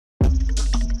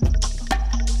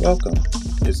Welcome.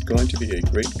 It's going to be a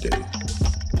great day.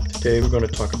 Today we're going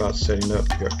to talk about setting up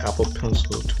your Apple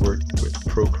Pencil to work with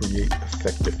Procreate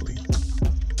effectively.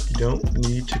 You don't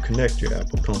need to connect your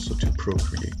Apple Pencil to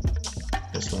Procreate.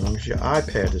 As long as your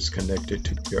iPad is connected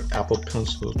to your Apple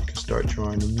Pencil, you can start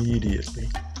drawing immediately.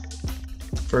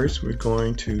 First, we're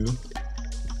going to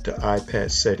the iPad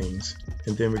settings,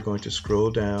 and then we're going to scroll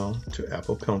down to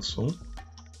Apple Pencil.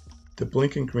 The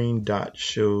blinking green dot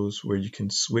shows where you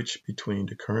can switch between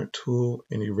the current tool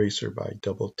and eraser by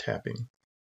double tapping.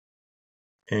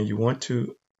 And you want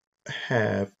to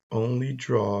have only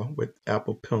draw with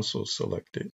Apple Pencil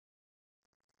selected.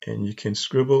 And you can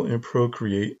scribble in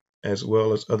Procreate as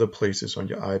well as other places on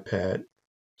your iPad.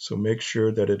 So make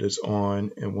sure that it is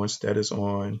on, and once that is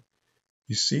on,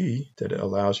 you see that it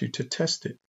allows you to test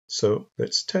it. So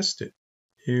let's test it.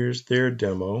 Here's their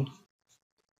demo.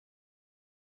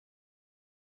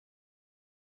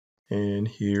 And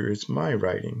here is my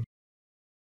writing.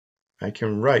 I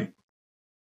can write.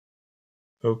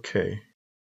 Okay,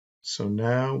 so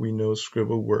now we know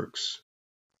Scribble works.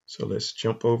 So let's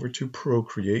jump over to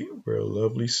Procreate, where a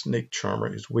lovely snake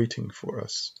charmer is waiting for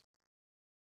us.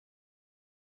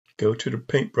 Go to the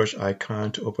paintbrush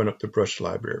icon to open up the brush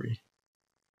library.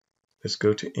 Let's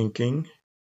go to Inking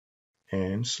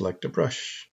and select a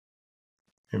brush.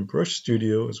 And Brush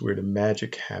Studio is where the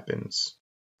magic happens,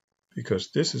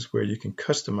 because this is where you can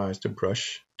customize the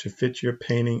brush to fit your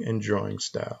painting and drawing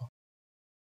style.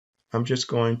 I'm just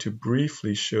going to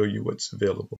briefly show you what's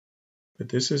available, but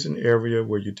this is an area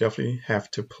where you definitely have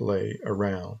to play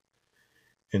around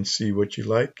and see what you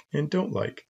like and don't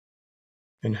like,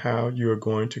 and how you are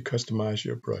going to customize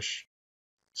your brush.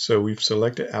 So we've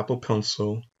selected Apple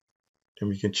Pencil, and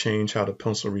we can change how the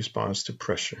pencil responds to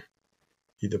pressure,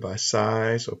 either by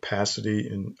size, opacity,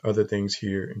 and other things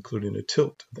here, including the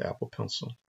tilt of the Apple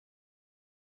Pencil.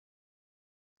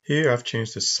 Here I've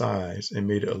changed the size and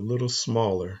made it a little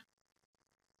smaller.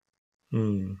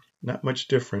 Not much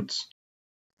difference.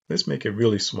 Let's make it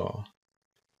really small.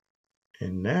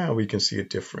 And now we can see a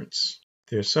difference.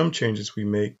 There are some changes we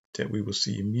make that we will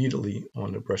see immediately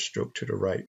on the brush stroke to the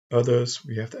right. Others,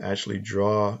 we have to actually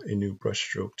draw a new brush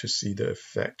stroke to see the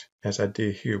effect, as I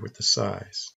did here with the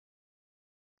size.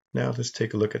 Now let's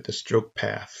take a look at the stroke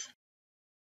path.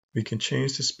 We can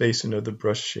change the spacing of the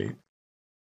brush shape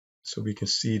so we can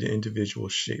see the individual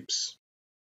shapes.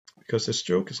 Because the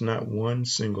stroke is not one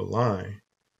single line,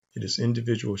 it is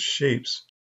individual shapes,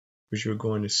 which you're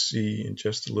going to see in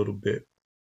just a little bit.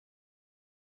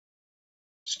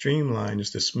 Streamline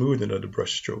is the smoothing of the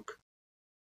brush stroke.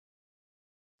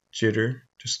 Jitter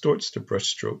distorts the brush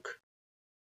stroke.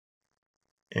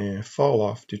 And fall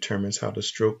off determines how the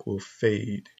stroke will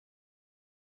fade.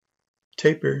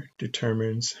 Taper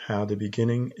determines how the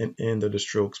beginning and end of the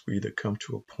strokes will either come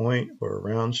to a point or a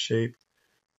round shape,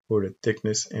 or the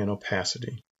thickness and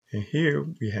opacity. And here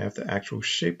we have the actual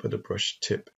shape of the brush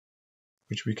tip,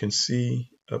 which we can see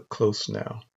up close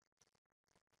now.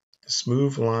 The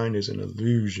smooth line is an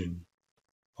illusion.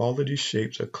 All of these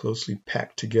shapes are closely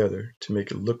packed together to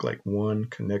make it look like one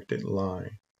connected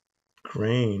line.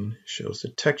 Grain shows the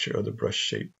texture of the brush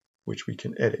shape, which we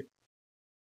can edit.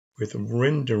 With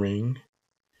rendering,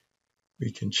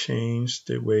 we can change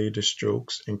the way the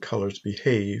strokes and colors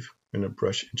behave when a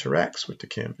brush interacts with the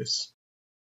canvas.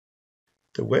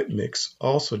 The wet mix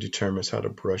also determines how the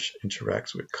brush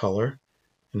interacts with color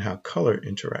and how color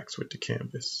interacts with the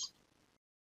canvas.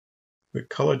 With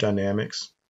color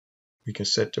dynamics, we can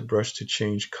set the brush to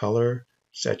change color,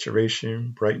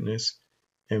 saturation, brightness,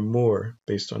 and more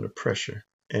based on the pressure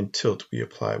and tilt we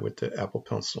apply with the Apple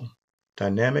Pencil.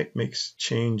 Dynamic makes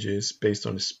changes based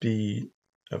on the speed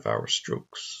of our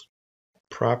strokes.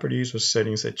 Properties are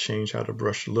settings that change how the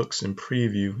brush looks in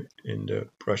preview in the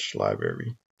brush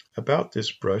library. About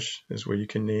this brush is where you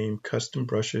can name custom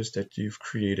brushes that you've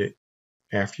created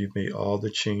after you've made all the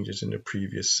changes in the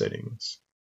previous settings.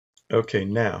 Okay,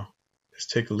 now let's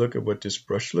take a look at what this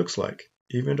brush looks like.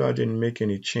 Even though I didn't make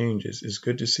any changes, it's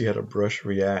good to see how the brush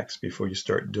reacts before you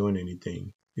start doing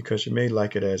anything, because you may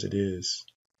like it as it is.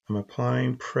 I'm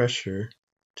applying pressure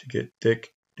to get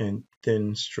thick and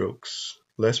thin strokes.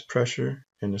 Less pressure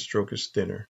and the stroke is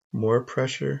thinner. More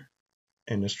pressure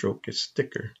and the stroke is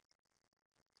thicker.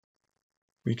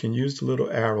 We can use the little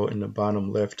arrow in the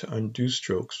bottom left to undo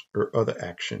strokes or other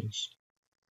actions.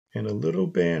 And a little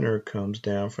banner comes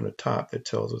down from the top that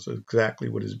tells us exactly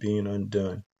what is being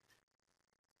undone.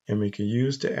 And we can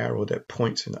use the arrow that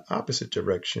points in the opposite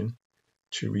direction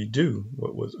to redo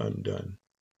what was undone.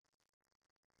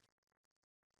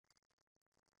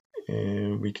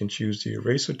 And we can choose the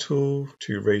eraser tool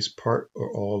to erase part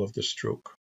or all of the stroke.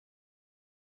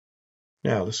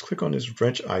 Now let's click on this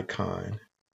wrench icon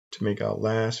to make our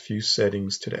last few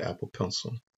settings to the Apple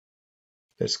Pencil.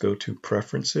 Let's go to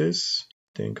Preferences,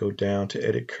 then go down to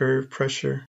Edit Curve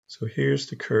Pressure. So here's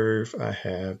the curve I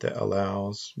have that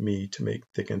allows me to make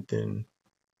thick and thin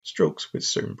strokes with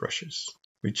certain brushes.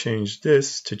 We change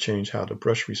this to change how the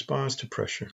brush responds to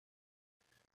pressure.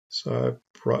 So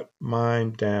I brought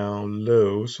mine down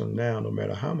low, so now no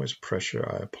matter how much pressure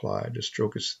I apply, the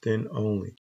stroke is thin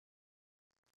only.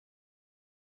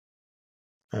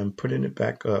 I'm putting it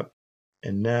back up,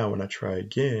 and now when I try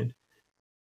again,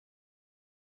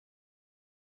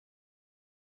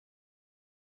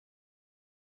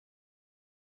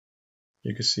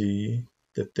 you can see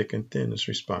the thick and thin is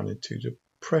responding to the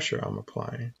pressure I'm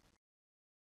applying.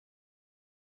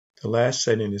 The last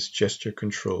setting is gesture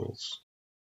controls.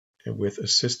 And with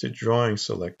assisted drawing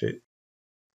selected,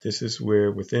 this is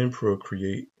where within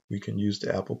Procreate we can use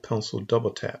the Apple Pencil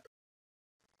double tap.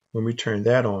 When we turn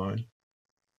that on,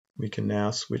 we can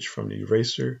now switch from the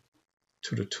eraser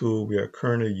to the tool we are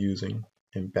currently using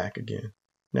and back again.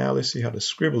 Now let's see how the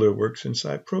Scribbler works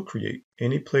inside Procreate.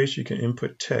 Any place you can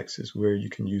input text is where you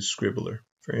can use Scribbler.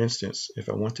 For instance, if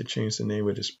I want to change the name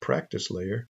of this practice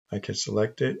layer, I can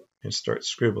select it and start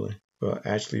scribbling. Well,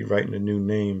 actually writing the new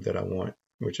name that I want,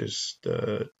 which is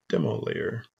the demo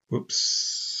layer.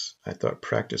 Whoops, I thought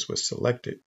practice was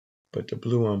selected, but the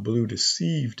blue on blue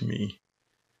deceived me.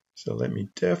 So let me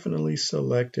definitely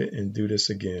select it and do this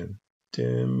again.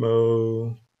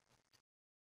 Demo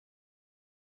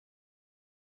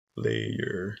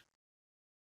layer.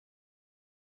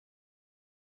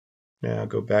 Now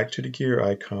go back to the gear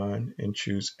icon and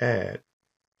choose Add,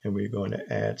 and we're going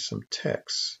to add some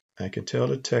text. I can tell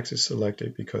the text is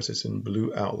selected because it's in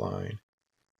blue outline,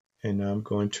 and now I'm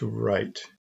going to write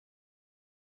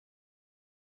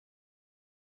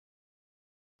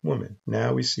woman.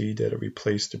 Now we see that it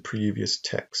replaced the previous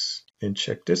text. And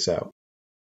check this out.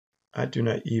 I do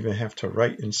not even have to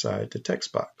write inside the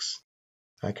text box.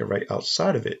 I can write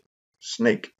outside of it,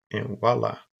 snake, and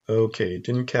voila. Okay, it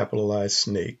didn't capitalize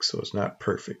snake, so it's not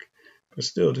perfect. But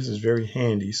still, this is very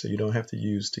handy, so you don't have to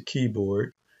use the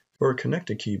keyboard or connect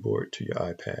the keyboard to your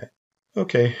iPad.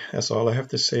 Okay, that's all I have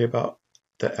to say about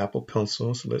the Apple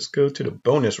Pencil. So let's go to the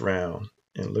bonus round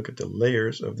and look at the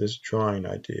layers of this drawing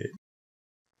I did.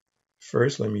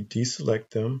 First, let me deselect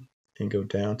them and go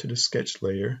down to the sketch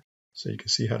layer so you can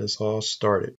see how this all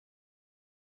started.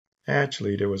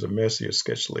 Actually, there was a messier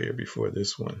sketch layer before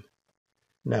this one.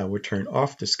 Now we'll turn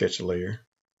off the sketch layer,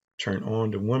 turn on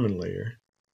the woman layer,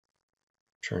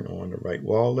 turn on the right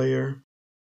wall layer,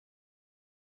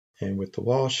 and with the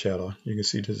wall shadow, you can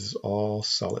see this is all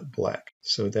solid black.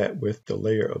 So that with the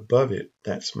layer above it,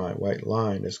 that's my white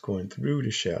line that's going through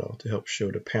the shadow to help show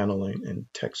the paneling and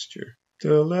texture.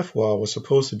 The left wall was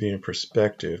supposed to be in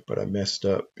perspective, but I messed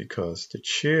up because the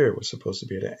chair was supposed to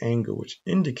be at an angle which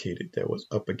indicated that it was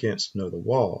up against another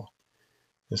wall.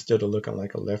 Instead of looking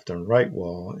like a left and right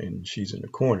wall and she's in the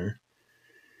corner,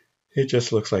 it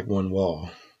just looks like one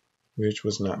wall, which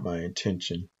was not my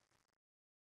intention.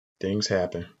 Things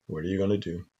happen. What are you going to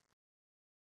do?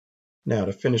 Now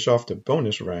to finish off the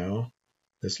bonus round,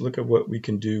 let's look at what we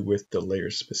can do with the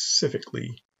layers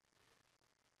specifically.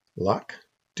 Lock,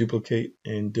 duplicate,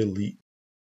 and delete.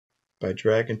 By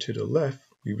dragging to the left,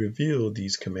 we reveal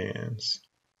these commands.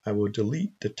 I will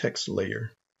delete the text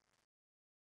layer.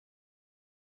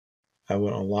 I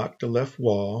will unlock the left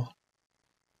wall.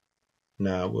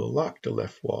 Now I will lock the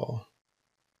left wall.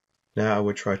 Now I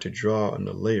will try to draw on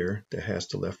the layer that has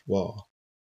the left wall.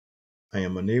 I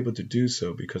am unable to do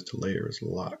so because the layer is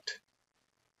locked.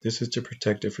 This is to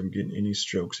protect it from getting any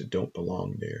strokes that don't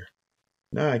belong there.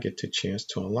 Now I get the chance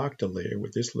to unlock the layer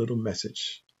with this little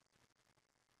message.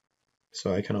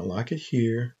 So I can unlock it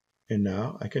here, and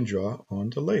now I can draw on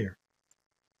the layer.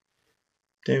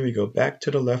 Then we go back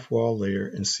to the left wall layer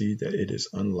and see that it is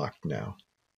unlocked now.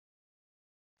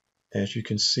 As you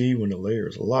can see, when the layer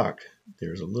is locked,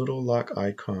 there's a little lock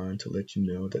icon to let you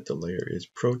know that the layer is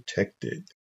protected.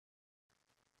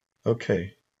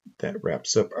 Okay, that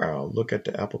wraps up our look at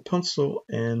the Apple Pencil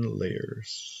and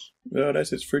layers. Well,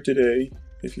 that's it for today.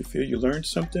 If you feel you learned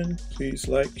something, please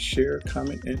like, share,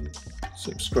 comment, and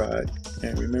subscribe.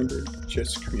 And remember,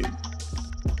 just create.